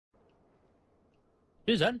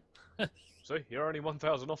Cheers then. See, you're only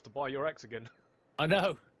 1,000 off to buy your axe again. I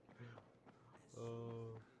know.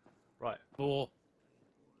 Right. Four.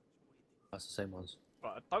 That's the same ones.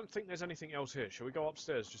 Right, I don't think there's anything else here. Shall we go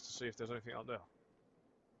upstairs just to see if there's anything up there?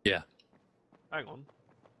 Yeah. Hang on.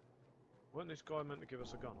 Weren't this guy meant to give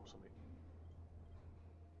us a gun or something?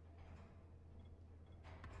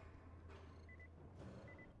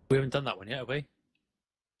 We haven't done that one yet, have we?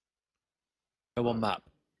 No one map.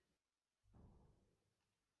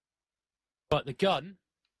 But the gun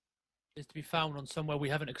is to be found on somewhere we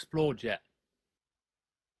haven't explored yet.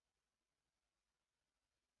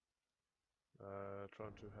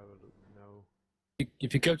 Trying to have a look now.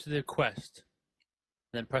 If you go to the quest,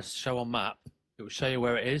 and then press show on map, it will show you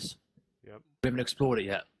where it is. Yep. We haven't explored it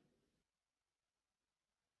yet.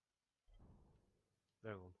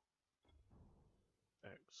 Hang on.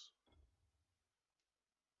 X.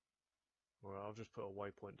 Alright, I'll just put a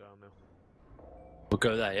waypoint down now. We'll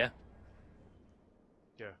go there, yeah?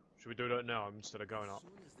 Yeah. Should we do that now instead of going up?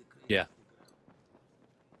 Yeah.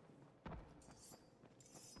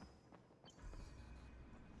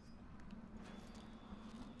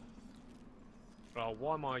 Oh,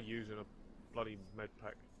 why am I using a bloody med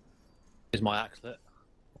pack? Is my axe lit?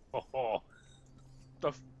 Oh,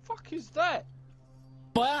 the fuck is that?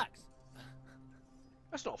 My axe!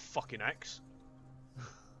 That's not a fucking axe.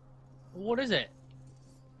 What is it?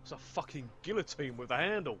 It's a fucking guillotine with a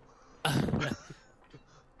handle.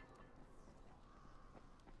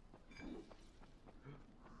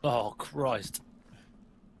 Oh, Christ.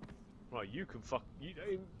 Right, you can fuck.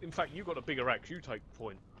 In fact, you got a bigger axe. You take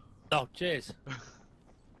point. Oh, cheers.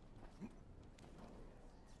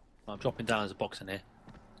 I'm dropping down as a box in here.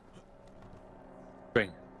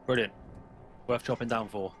 Brilliant. Worth dropping down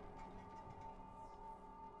for.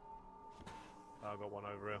 I got one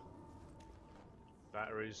over here.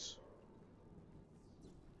 Batteries.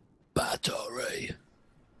 Battery.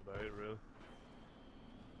 About it, really.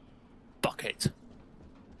 Bucket.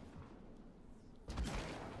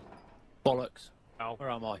 Bollocks. Ow. Where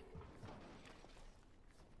am I?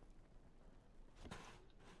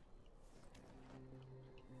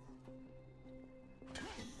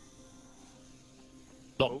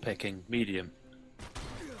 Lock picking, medium.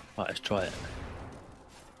 Right, let's try it.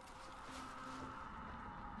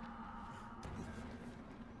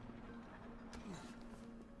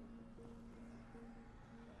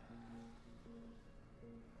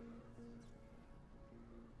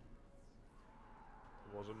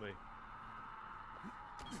 It wasn't me.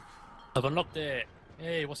 I've unlocked it.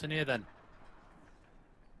 Hey, what's in here then?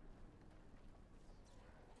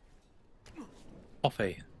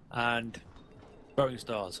 Coffee and throwing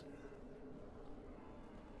stars.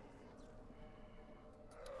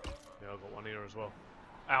 Yeah, I've got one here as well.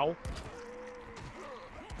 Ow!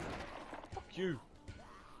 Fuck you!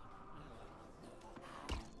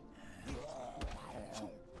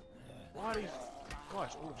 Why are these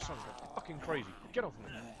guys all of a sudden go fucking crazy? Get off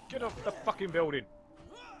me! Get off the fucking building!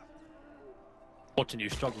 Watching you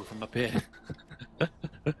struggle from up here.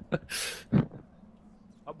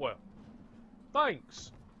 Up where?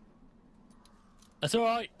 Thanks! That's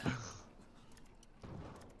alright.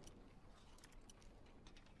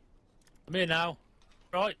 I'm here now.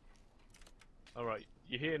 Right? Alright,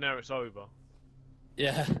 you're here now, it's over.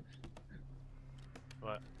 Yeah.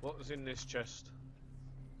 Right, what was in this chest?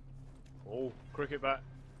 Oh, cricket bat.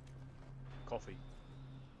 Coffee.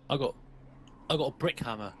 I got a brick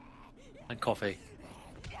hammer and coffee.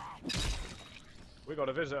 We got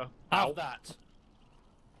a visitor. Have that.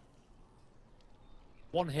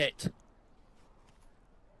 One hit.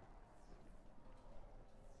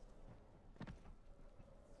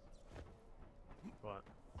 Right.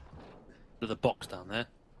 There's a box down there,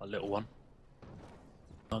 a little one.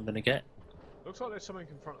 I'm gonna get. Looks like there's something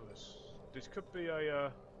in front of us. This could be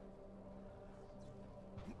a,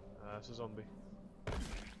 it's a zombie.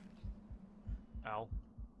 Ow.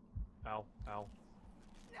 Ow. Ow.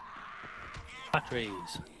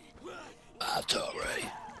 Batteries. Battery.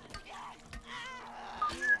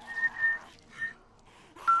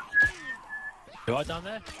 You alright down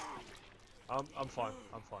there? I'm fine.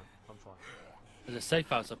 I'm fine. I'm fine. There's a safe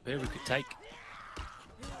house up here we could take.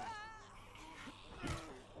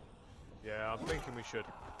 Yeah, I'm thinking we should.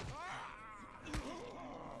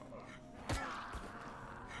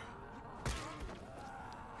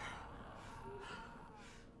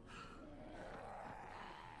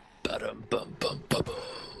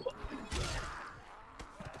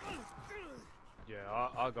 Yeah,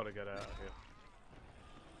 I gotta get out of here.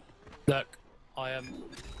 Look, I am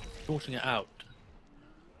sorting it out.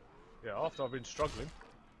 Yeah, after I've been struggling.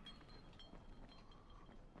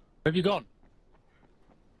 Where have you gone?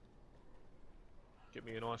 Get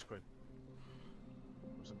me an ice cream.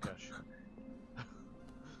 And some cash.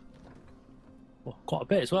 Well, quite a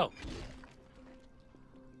bit as well.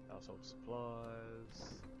 Household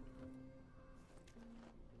supplies.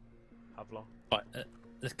 Havla. Right,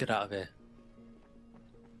 let's get out of here.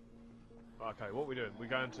 Okay, what are we doing? We're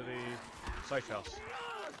going to the safe house.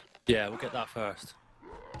 Yeah, we'll get that first.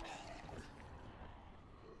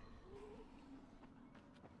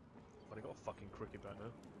 But I got a fucking cricket bat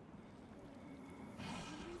now.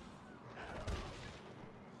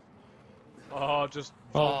 Oh, just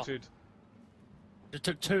vaulted. Just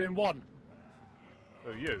took 2 in 1.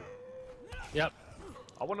 Who, you? Yep.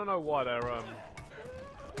 I want to know why they're, like,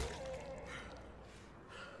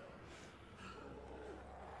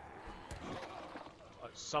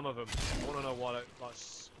 some of them. I want to know why they, like,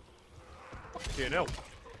 fucking hell.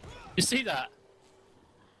 You see that?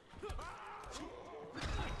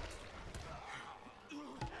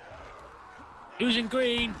 Oozing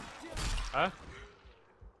green. Huh?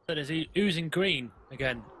 That is oozing green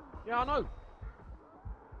again. Yeah, I know.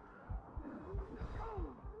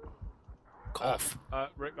 Cough.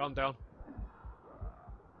 Rick, I'm down.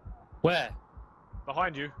 Where?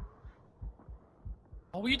 Behind you.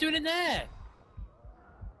 Oh, what are you doing in there?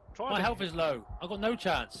 Try My to... health is low. I've got no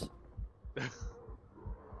chance. Right.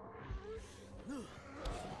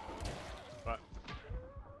 Right.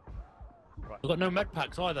 I've got no med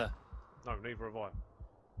packs either. No, neither have I.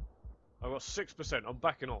 I've got 6%. I'm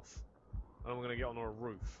backing off. And I'm going to get on a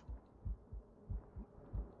roof.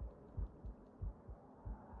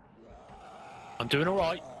 I'm doing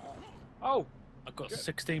alright. Oh! I've got Good.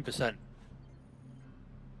 16%.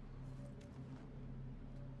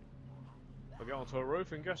 I get onto a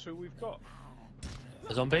roof and guess who we've got?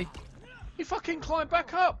 A zombie? He fucking climbed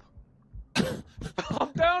back up!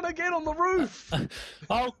 I'm down again on the roof!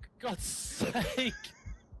 Oh, God's sake!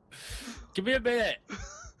 Give me a minute.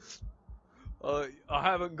 I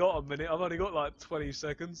haven't got a minute. I've only got like 20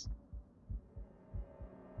 seconds.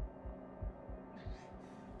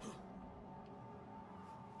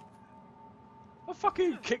 I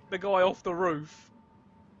fucking kicked the guy off the roof.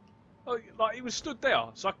 Like, he was stood there,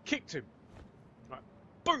 so I kicked him. Like,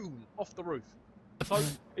 boom! Off the roof. So,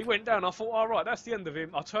 he went down, I thought, alright, that's the end of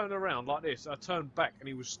him. I turned around like this, I turned back, and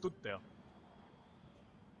he was stood there.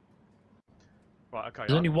 Right, okay.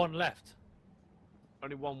 There's only one left.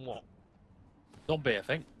 Only one what? Zombie, I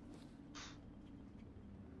think.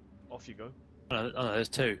 Off you go. Oh, no, there's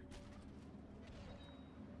 2.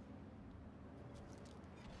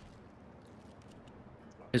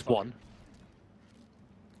 There's 1.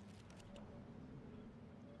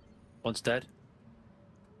 One's dead.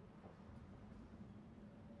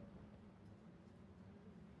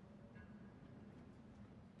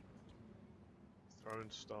 Throwing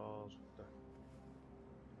stars.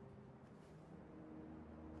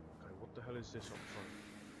 Okay, what the hell is this up front?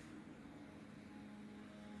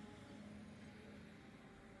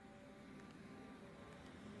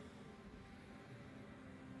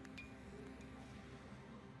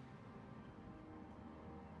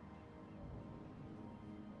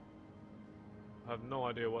 I have no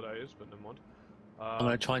idea what that is, but never mind. I'm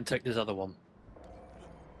going to try and take this other one.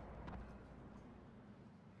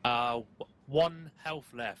 1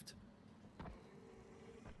 health left.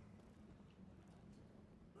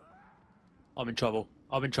 I'm in trouble.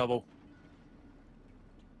 I'm in trouble.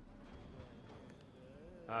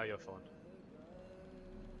 Ah, you're fine.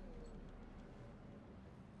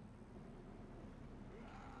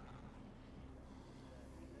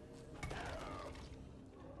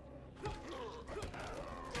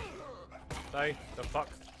 Stay the fuck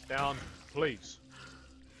down, please.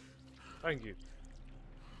 Thank you.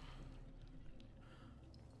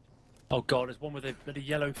 Oh God, there's one with a bloody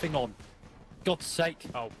yellow thing on. God's sake.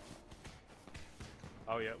 Oh.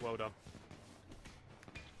 Oh yeah, well done.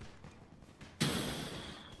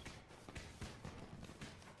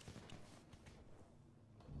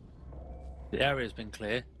 The area's been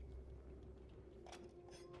clear.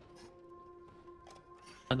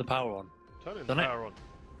 And the power on. Turning the Done it. power on.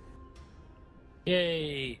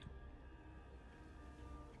 Yay!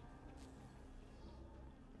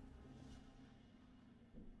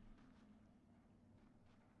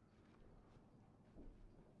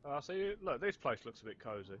 See, look, this place looks a bit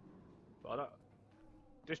cosy, but I don't.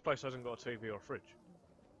 This place hasn't got a TV or a fridge.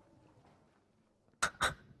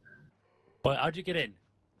 Right, how'd you get in?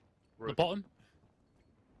 The Roof. bottom?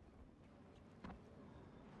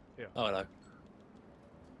 Yeah. Oh, hello.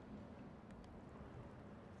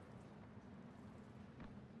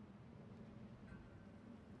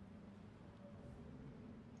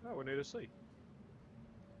 Oh, we need a sea.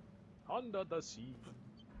 Under the sea.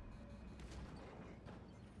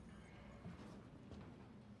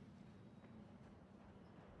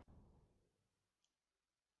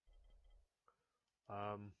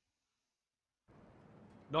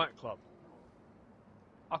 Nightclub.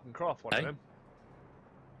 I can craft one of Hey? them.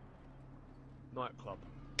 Nightclub.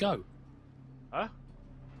 Go. Huh?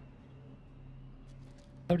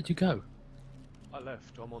 How did you go? I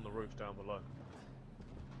left. I'm on the roof down below.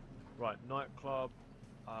 Right, nightclub.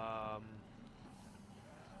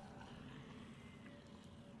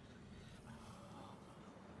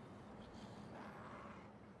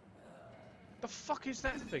 The fuck is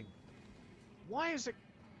that thing? Why is it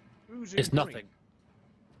oozing It's green? nothing.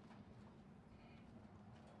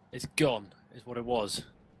 It's gone, is what it was.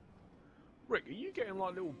 Rick, are you getting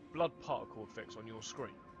like little blood particle effects on your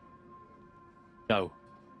screen? No.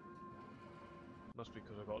 Must be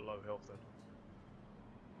because I got low health then.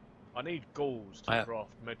 I need ghouls to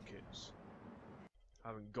craft medkits. I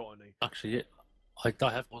haven't got any. Actually, I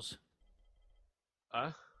have gauze.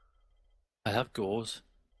 Huh? I have gauze.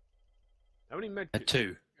 How many medkits? I had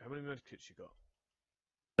 2. How many medkits you got?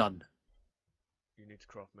 None. You need to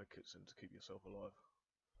craft medkits then to keep yourself alive.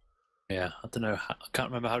 Yeah, I don't know. I can't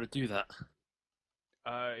remember how to do that.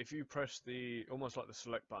 If you press the almost like the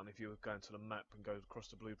select button, if you were going to the map and go across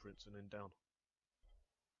the blueprints and then down.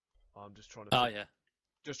 I'm just trying to. Oh yeah.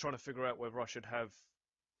 Just trying to figure out whether I should have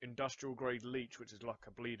industrial grade leech, which is like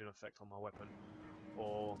a bleeding effect on my weapon,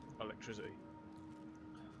 or electricity.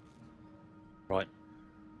 Right.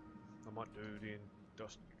 I might do the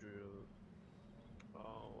industrial.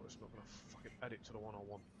 Oh, it's not gonna fucking add it to the one I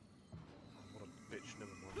want. What a bitch.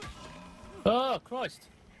 Never mind. Oh Christ!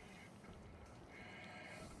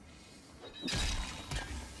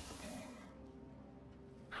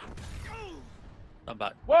 I'm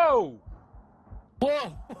back. Whoa!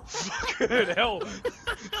 Whoa! Fucking hell!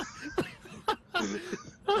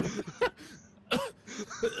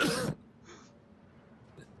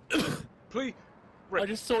 Please, Rick. I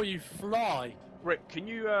just saw you fly. Rick, can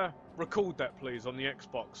you record that please on the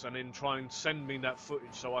Xbox and then try and send me that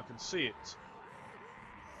footage so I can see it?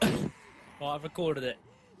 Oh, I've recorded it.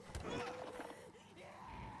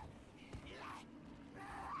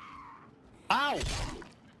 Ow!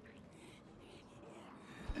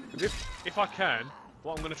 If I can,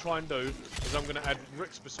 what I'm going to try and do is I'm going to add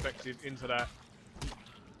Rick's perspective into that.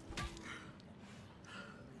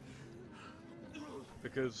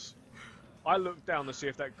 Because I looked down to see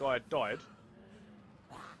if that guy had died.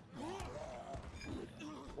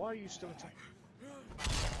 Why are you still attacking?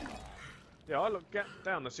 Yeah, I looked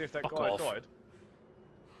down to see if that Fuck guy off. had died.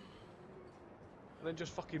 And then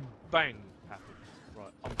just fucking bang happened.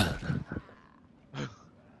 Right, I'm dead.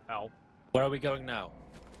 Ow. Where are we going now?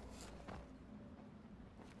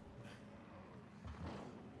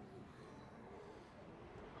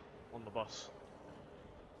 On the bus.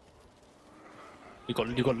 You've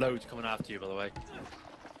got loads coming after you, by the way.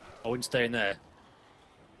 I wouldn't stay in there.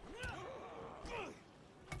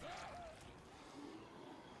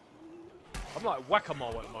 I'm like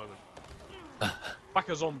whack-a-mole at the moment. Whack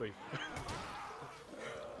a zombie.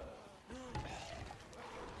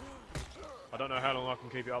 I don't know how long I can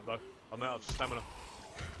keep it up though. I'm out of stamina.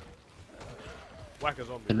 Whack a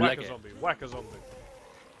zombie, And whack leg a it. zombie, whack a zombie.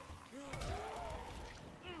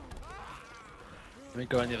 Let me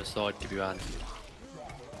go on the other side, give you a hand.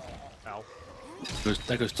 Ow.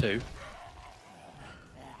 There goes 2.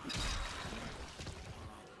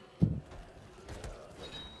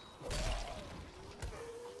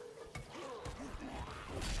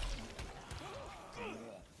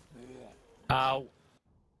 Ow.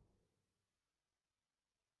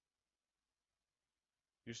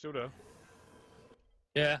 You still there?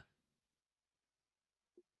 Yeah.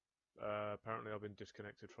 Apparently I've been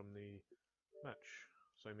disconnected from the match.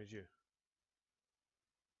 Same as you.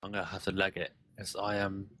 I'm gonna have to leg it. Yes, I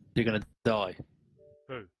am. You're gonna die.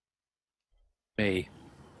 Who? Me.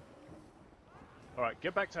 Alright,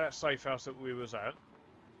 get back to that safe house that we was at.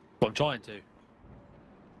 But I'm trying to.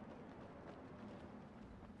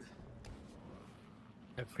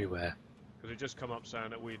 Everywhere. Because it just come up saying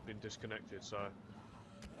that we'd been disconnected, so...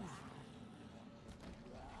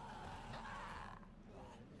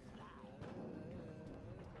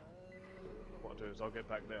 What I'll do is I'll get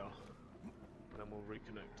back there, and then we'll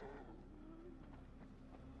reconnect.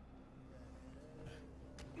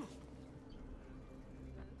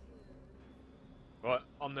 Right,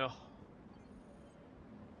 I'm there.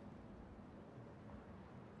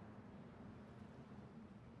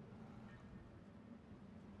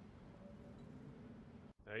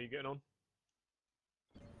 How are you getting on?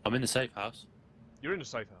 I'm in the safe house. You're in the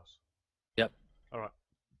safe house? Yep. Alright.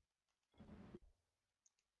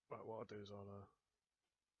 Right, what I'll do is I'll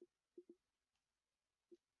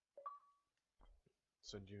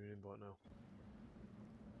send you an invite now.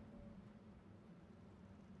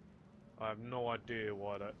 I have no idea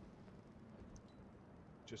why that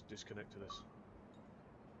just disconnected us.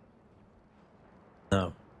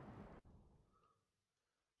 No.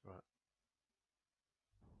 Right.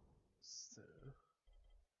 So...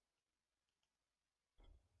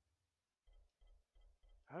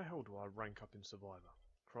 How the hell do I rank up in Survivor?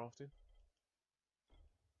 Crafting?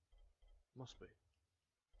 Must be.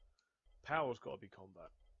 Power's got to be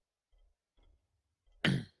combat.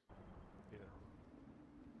 Yeah.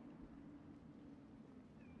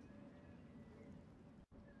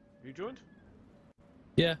 Have you joined?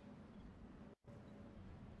 Yeah.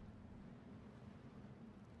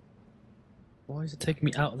 Why is it taking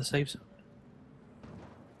me out of the save zone? I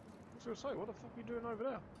was going to say, what the fuck are you doing over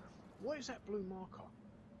there? What is that blue marker?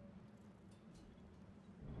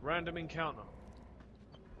 Random encounter.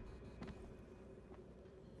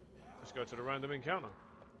 Let's go to the random encounter.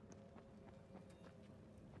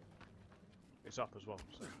 It's up as well,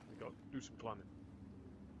 so we got to do some climbing.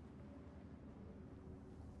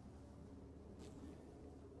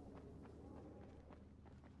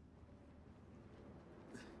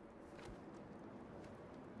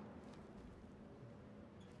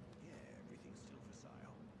 Yeah, everything's still for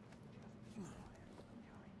sale.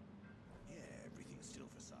 Yeah, everything's still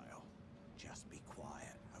for sale. Just be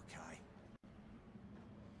quiet, okay?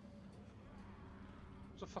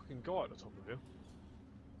 There's a fucking guy at the top of here.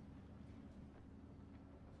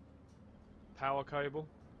 Power cable.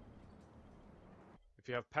 If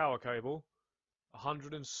you have power cable,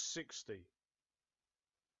 160.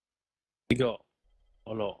 You got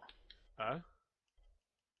a lot. I've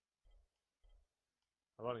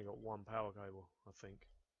only got one power cable, I think.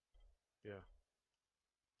 Yeah.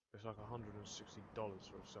 It's like $160 for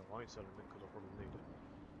a sell. I ain't selling it because I probably need it.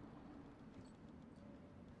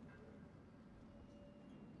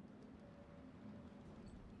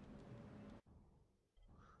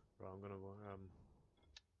 Right, I'm gonna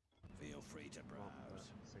Feel free to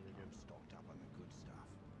browse. thing again. I'm stocked up on the good stuff.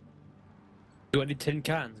 You got any tin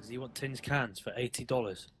cans? Because you want tin cans for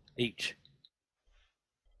 $80 each.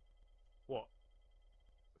 What?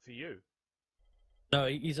 For you? No,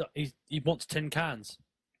 he wants tin cans.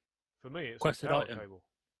 For me, it's Requested a power item. cable.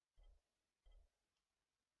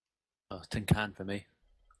 Oh, it's tin can for me.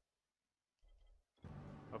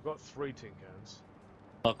 I've got 3 tin cans.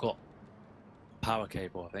 I've got power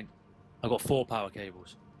cable, I think. I've got 4 power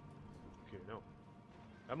cables. Okay, no.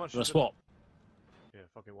 How much You want is to swap? it? Yeah,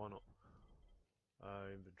 fucking why not?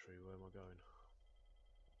 Inventory, where am I going?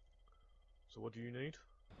 So what do you need?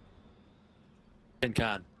 Tin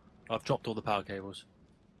can. I've dropped all the power cables.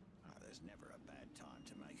 There's never a bad time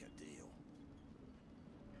to make a deal.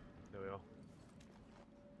 There we are.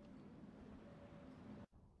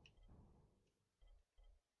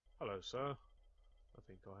 Hello, sir. I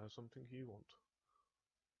think I have something you want.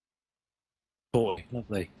 Boy,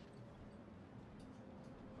 lovely.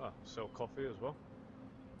 Ah, sell coffee as well.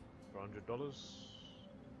 For $100.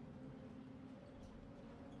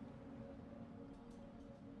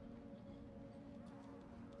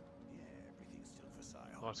 Yeah, everything's still for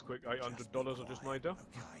sale. Nice quick Just be $800 I just made quiet, there.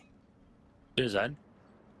 Okay. Cheers, then.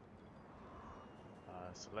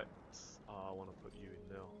 Select. I want to put you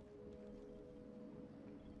in now.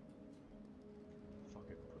 Fuck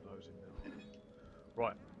it, put those in now.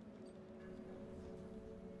 Right.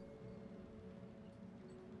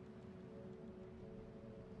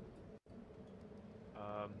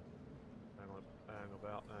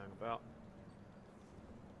 Hang about.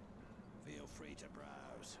 Feel free to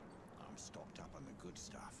browse. I'm stocked up on the good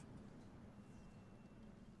stuff.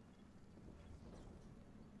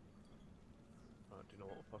 Right, do you know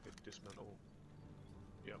what? Fuck it, dismantle.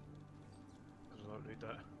 Yep. Because I don't need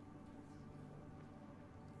that.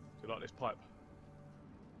 Do you like this pipe?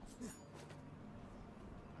 There's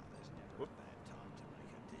never Whoop. a bad time to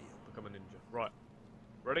make a deal. Become a ninja. Right.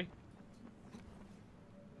 Ready?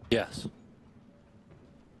 Yes.